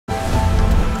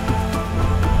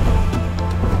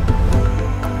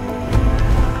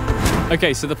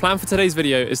Okay, so the plan for today's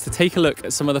video is to take a look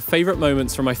at some of the favourite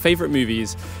moments from my favourite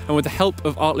movies, and with the help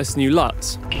of Artlist's new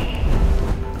LUTs,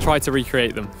 try to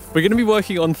recreate them. We're going to be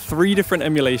working on 3 different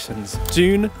emulations: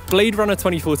 Dune, Blade Runner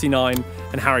 2049,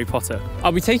 and Harry Potter.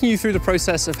 I'll be taking you through the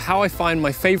process of how I find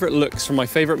my favourite looks from my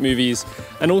favourite movies,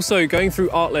 and also going through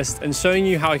Artlist and showing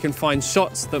you how I can find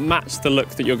shots that match the look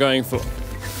that you're going for.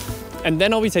 And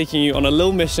then I'll be taking you on a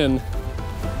little mission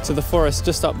to the forest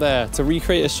just up there to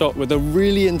recreate a shot with a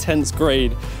really intense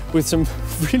grade with some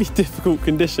really difficult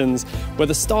conditions where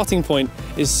the starting point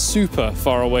is super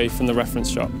far away from the reference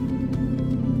shot.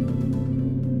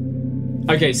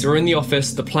 Okay, so we're in the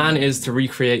office. The plan is to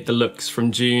recreate the looks from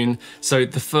Dune. So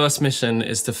the first mission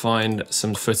is to find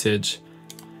some footage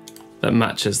that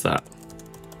matches that.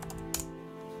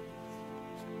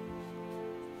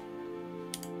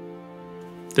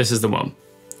 This is the one.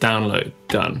 Download,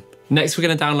 done. Next, we're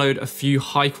going to download a few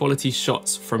high quality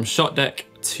shots from ShotDeck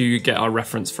to get our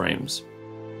reference frames.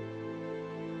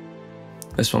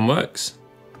 This one works.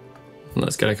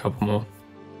 Let's get a couple more.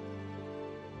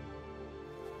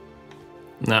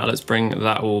 Now let's bring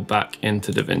that all back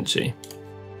into DaVinci.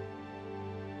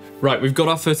 Right, we've got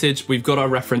our footage, we've got our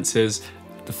references.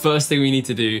 The first thing we need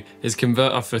to do is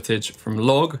convert our footage from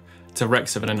log to Rec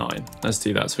 709. Let's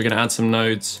do that. So we're going to add some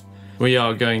nodes. We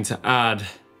are going to add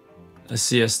a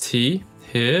CST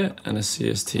here and a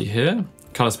CST here.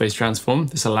 Color space transform.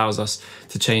 This allows us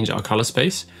to change our color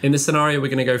space. In this scenario, we're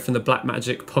going to go from the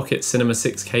Blackmagic Pocket Cinema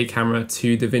 6K camera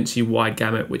to DaVinci Wide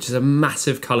Gamut, which is a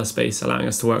massive color space, allowing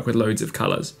us to work with loads of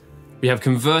colors. We have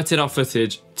converted our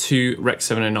footage to Rec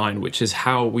 709, which is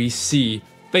how we see,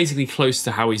 basically close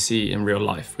to how we see in real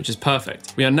life, which is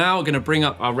perfect. We are now going to bring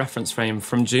up our reference frame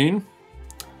from Dune.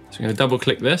 So I'm going to double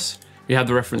click this. We have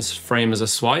the reference frame as a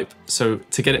swipe. So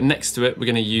to get it next to it, we're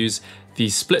going to use the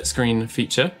split screen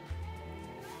feature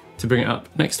to bring it up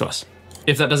next to us.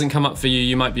 If that doesn't come up for you,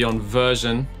 you might be on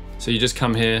version. So you just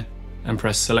come here and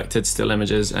press selected still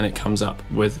images and it comes up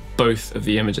with both of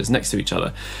the images next to each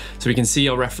other. So we can see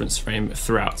our reference frame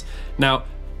throughout. Now,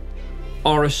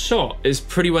 our shot is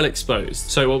pretty well exposed.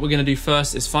 So what we're going to do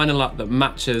first is find a LUT that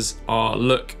matches our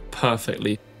look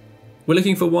perfectly. We're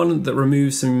looking for one that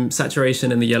removes some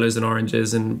saturation in the yellows and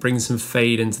oranges and brings some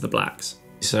fade into the blacks.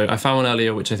 So I found one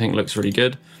earlier which I think looks really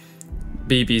good.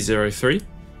 BB03.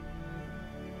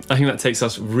 I think that takes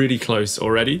us really close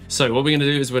already. So what we're going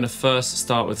to do is we're going to first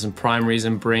start with some primaries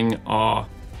and bring our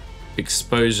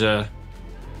exposure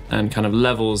and kind of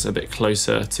levels a bit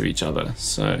closer to each other.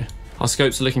 So our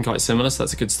scopes are looking quite similar, so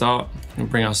that's a good start. We're going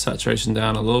to bring our saturation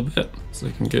down a little bit. It's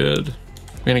looking good.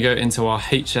 We're going to go into our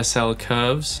HSL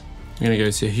curves. We're going to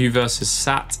go to hue versus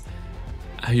sat,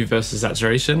 hue versus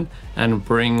saturation, and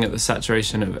bring the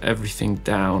saturation of everything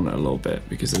down a little bit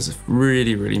because there's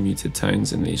really, really muted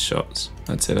tones in these shots.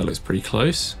 I'd say that looks pretty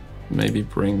close. Maybe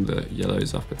bring the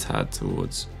yellows up a tad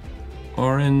towards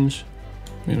orange.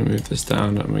 We're going to move this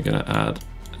down and we're going to add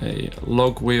a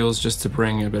log wheels just to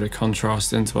bring a bit of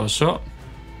contrast into our shot.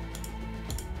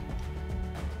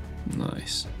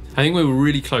 Nice. I think we're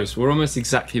really close. We're almost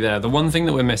exactly there. The one thing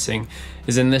that we're missing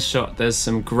is in this shot, there's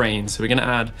some grain. So we're going to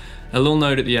add a little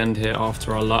node at the end here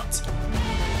after our LUT.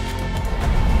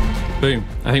 Boom.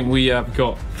 I think we have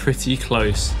got pretty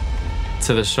close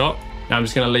to the shot. Now I'm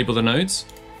just going to label the nodes.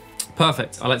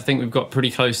 Perfect. I like to think we've got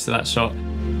pretty close to that shot.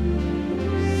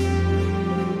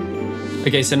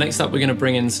 Okay, so next up we're going to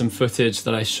bring in some footage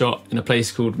that I shot in a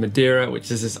place called Madeira, which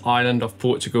is this island off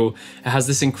Portugal. It has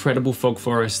this incredible fog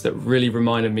forest that really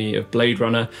reminded me of Blade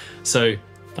Runner. So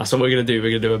that's what we're going to do.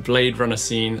 We're going to do a Blade Runner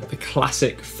scene, the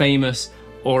classic, famous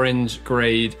orange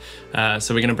grade.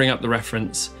 So we're going to bring up the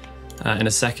reference in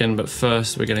a second, but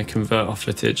first we're going to convert our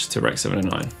footage to Rec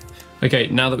 709. Okay,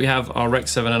 now that we have our Rec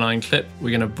 709 clip, we're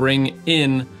going to bring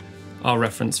in our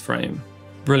reference frame.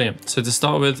 Brilliant. So to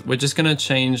start with, we're just going to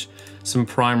change some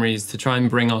primaries to try and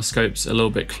bring our scopes a little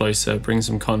bit closer, bring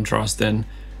some contrast in.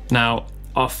 Now,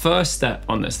 our first step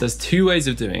on this, there's 2 ways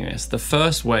of doing this. The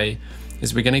first way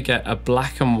is we're going to get a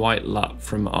black and white LUT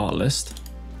from Artlist.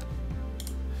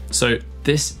 So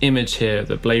this image here,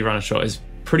 the Blade Runner shot, is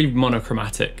pretty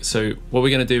monochromatic. So what we're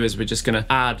going to do is we're just going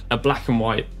to add a black and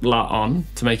white LUT on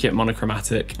to make it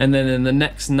monochromatic. And then in the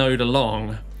next node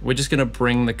along, we're just going to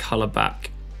bring the color back.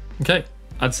 Okay.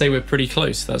 I'd say we're pretty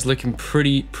close. That's looking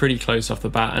pretty close off the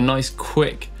bat. A nice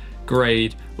quick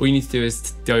grade. All you need to do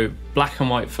is go black and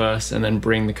white first and then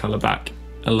bring the color back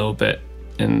a little bit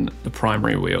in the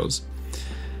primary wheels.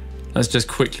 Let's just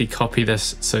quickly copy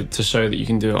this so to show that you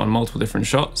can do it on multiple different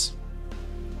shots.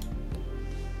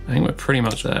 I think we're pretty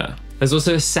much there. There's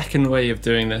also a second way of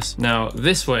doing this. Now,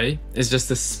 this way is just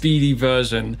a speedy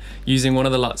version using one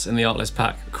of the LUTs in the Artlist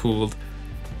pack called,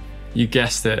 you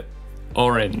guessed it,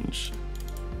 orange.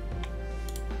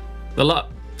 The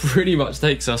LUT pretty much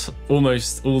takes us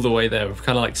almost all the way there. We're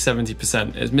kind of like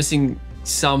 70%. It's missing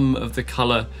some of the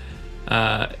color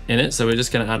in it, so we're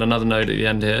just going to add another node at the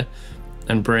end here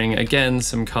and bring again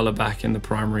some color back in the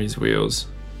primaries wheels,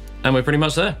 and we're pretty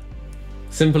much there.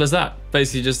 Simple as that.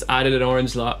 Basically just added an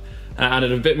orange LUT and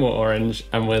added a bit more orange,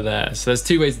 and we're there. So there's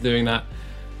two ways of doing that: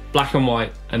 black and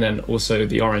white, and then also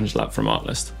the orange LUT from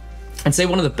Artlist. I'd say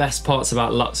one of the best parts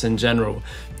about LUTs in general,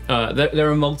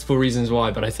 there are multiple reasons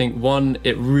why, but I think one,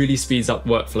 it really speeds up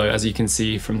workflow, as you can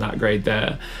see from that grade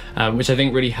there, which I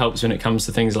think really helps when it comes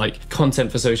to things like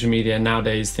content for social media.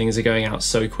 Nowadays, things are going out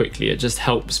so quickly. It just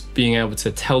helps being able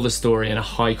to tell the story in a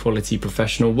high quality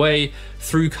professional way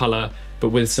through color, but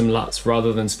with some LUTs,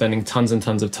 rather than spending tons and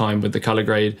tons of time with the color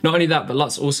grade. Not only that, but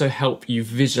LUTs also help you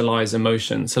visualize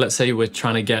emotion. So let's say we're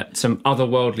trying to get some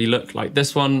otherworldly look like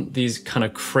this one, these kind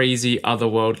of crazy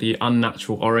otherworldly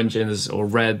unnatural oranges or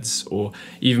reds or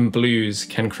even blues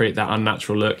can create that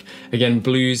unnatural look. Again,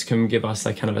 blues can give us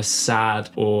like kind of a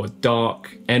sad or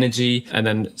dark energy, and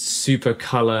then super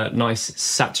color, nice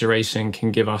saturation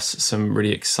can give us some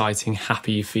really exciting,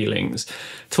 happy feelings.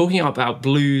 Talking about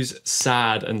blues,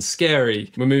 sad and scary,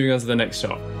 we're moving on to the next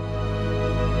shot.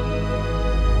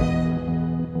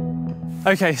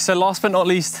 Okay, so last but not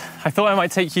least, I thought I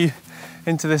might take you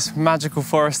into this magical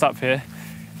forest up here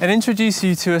and introduce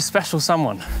you to a special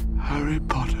someone. Harry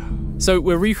Potter. So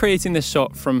we're recreating this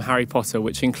shot from Harry Potter,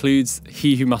 which includes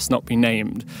He Who Must Not Be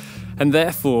Named. And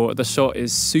therefore, the shot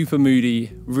is super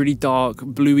moody, really dark,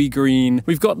 bluey green.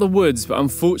 We've got the woods, but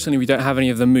unfortunately we don't have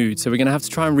any of the mood, so we're gonna have to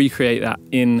try and recreate that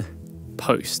in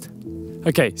post.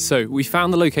 Okay, so we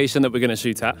found the location that we're gonna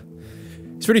shoot at.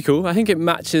 It's really cool. I think it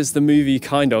matches the movie,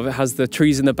 kind of. It has the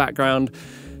trees in the background,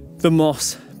 the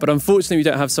moss, but unfortunately we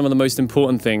don't have some of the most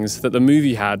important things that the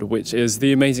movie had, which is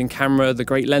the amazing camera, the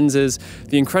great lenses,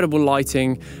 the incredible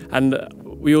lighting, and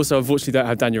we also unfortunately don't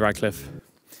have Daniel Radcliffe.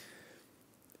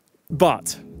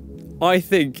 But I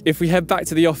think if we head back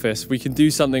to the office, we can do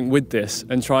something with this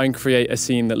and try and create a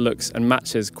scene that looks and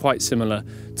matches quite similar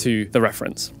to the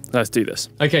reference. Let's do this.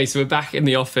 Okay, so we're back in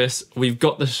the office. We've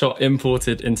got the shot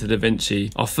imported into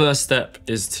DaVinci. Our first step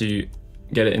is to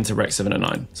get it into Rec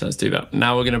 709. So let's do that.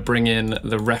 Now we're gonna bring in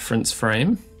the reference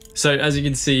frame. So as you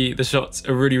can see, the shots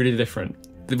are really, really different.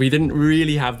 We didn't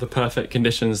really have the perfect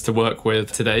conditions to work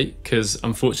with today because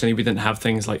unfortunately we didn't have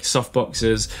things like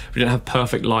softboxes, we didn't have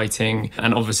perfect lighting,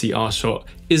 and obviously our shot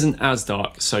isn't as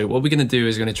dark. So what we're gonna do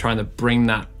is gonna try and bring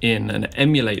that in and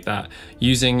emulate that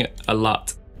using a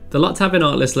LUT. The LUT tab in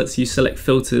Artlist lets you select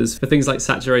filters for things like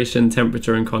saturation,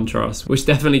 temperature, and contrast, which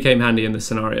definitely came handy in this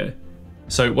scenario.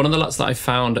 So one of the LUTs that I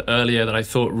found earlier that I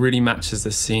thought really matches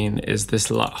this scene is this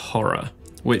LUT Horror,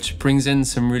 which brings in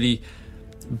some really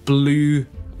blue,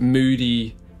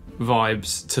 moody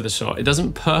vibes to the shot. It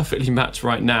doesn't perfectly match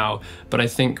right now, but I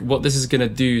think what this is gonna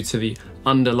do to the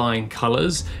underlying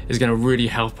colors is gonna really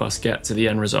help us get to the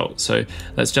end result. So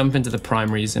let's jump into the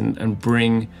primaries and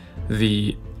bring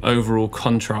the overall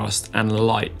contrast and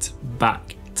light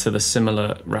back to the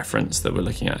similar reference that we're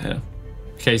looking at here.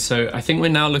 Okay, so I think we're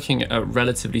now looking at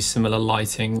relatively similar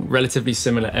lighting, relatively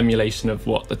similar emulation of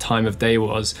what the time of day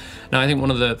was. Now, I think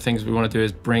one of the things we want to do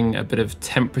is bring a bit of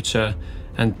temperature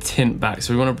and tint back.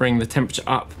 So we want to bring the temperature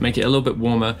up, make it a little bit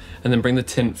warmer, and then bring the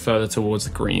tint further towards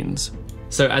the greens.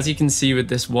 So as you can see with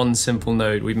this one simple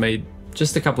node, we've made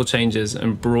just a couple changes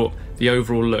and brought the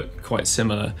overall look quite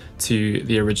similar to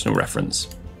the original reference.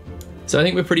 So I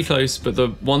think we're pretty close, but the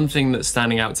one thing that's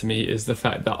standing out to me is the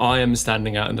fact that I am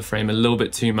standing out in the frame a little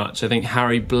bit too much. I think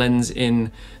Harry blends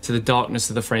in to the darkness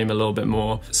of the frame a little bit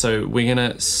more. So we're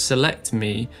gonna select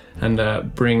me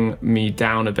and bring me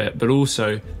down a bit, but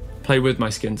also play with my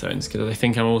skin tones because I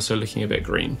think I'm also looking a bit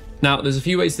green. Now, there's a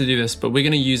few ways to do this, but we're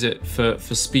gonna use it for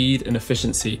speed and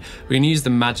efficiency. We're gonna use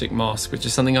the magic mask, which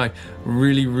is something I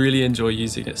really, really enjoy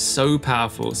using. It's so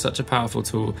powerful, such a powerful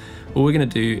tool. All we're gonna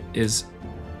do is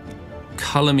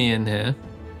color me in here.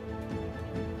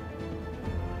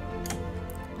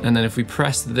 And then if we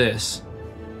press this,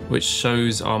 which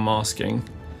shows our masking,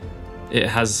 it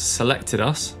has selected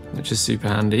us, which is super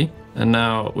handy. And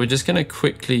now we're just gonna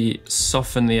quickly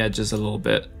soften the edges a little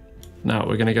bit. Now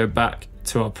we're gonna go back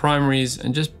to our primaries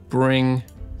and just bring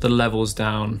the levels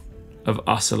down of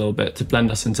us a little bit to blend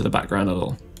us into the background a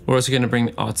little. We're also gonna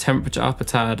bring our temperature up a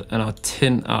tad and our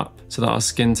tint up so that our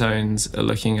skin tones are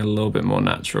looking a little bit more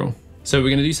natural. So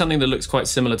we're gonna do something that looks quite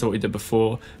similar to what we did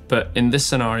before, but in this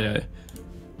scenario,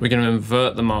 we're gonna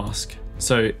invert the mask.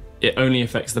 So it only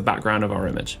affects the background of our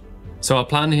image. So our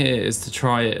plan here is to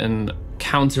try and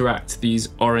counteract these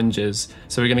oranges.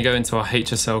 So we're going to go into our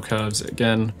HSL curves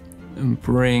again and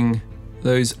bring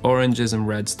those oranges and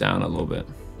reds down a little bit.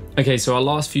 Okay, so our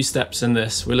last few steps in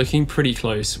this, we're looking pretty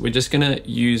close. We're just going to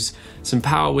use some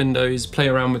power windows, play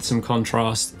around with some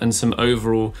contrast and some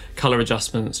overall color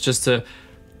adjustments just to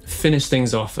finish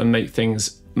things off and make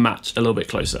things match a little bit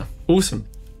closer. Awesome.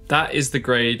 That is the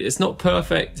grade. It's not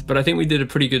perfect, but I think we did a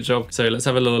pretty good job. So let's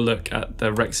have a little look at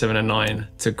the Rec 7 and 9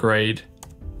 to grade.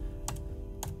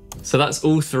 So that's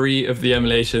all 3 of the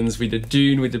emulations. We did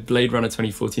Dune, we did Blade Runner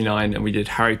 2049, and we did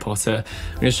Harry Potter.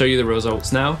 I'm gonna show you the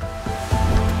results now.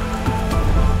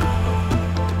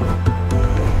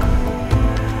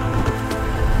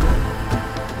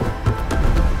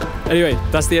 Anyway,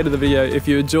 that's the end of the video. If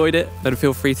you enjoyed it, then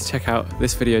feel free to check out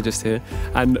this video just here.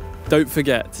 And don't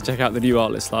forget to check out the new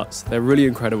Artlist LUTs. They're really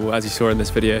incredible, as you saw in this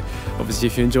video. Obviously,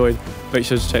 if you enjoyed, make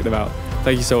sure to check them out.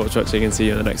 Thank you so much for watching and see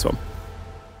you in the next one.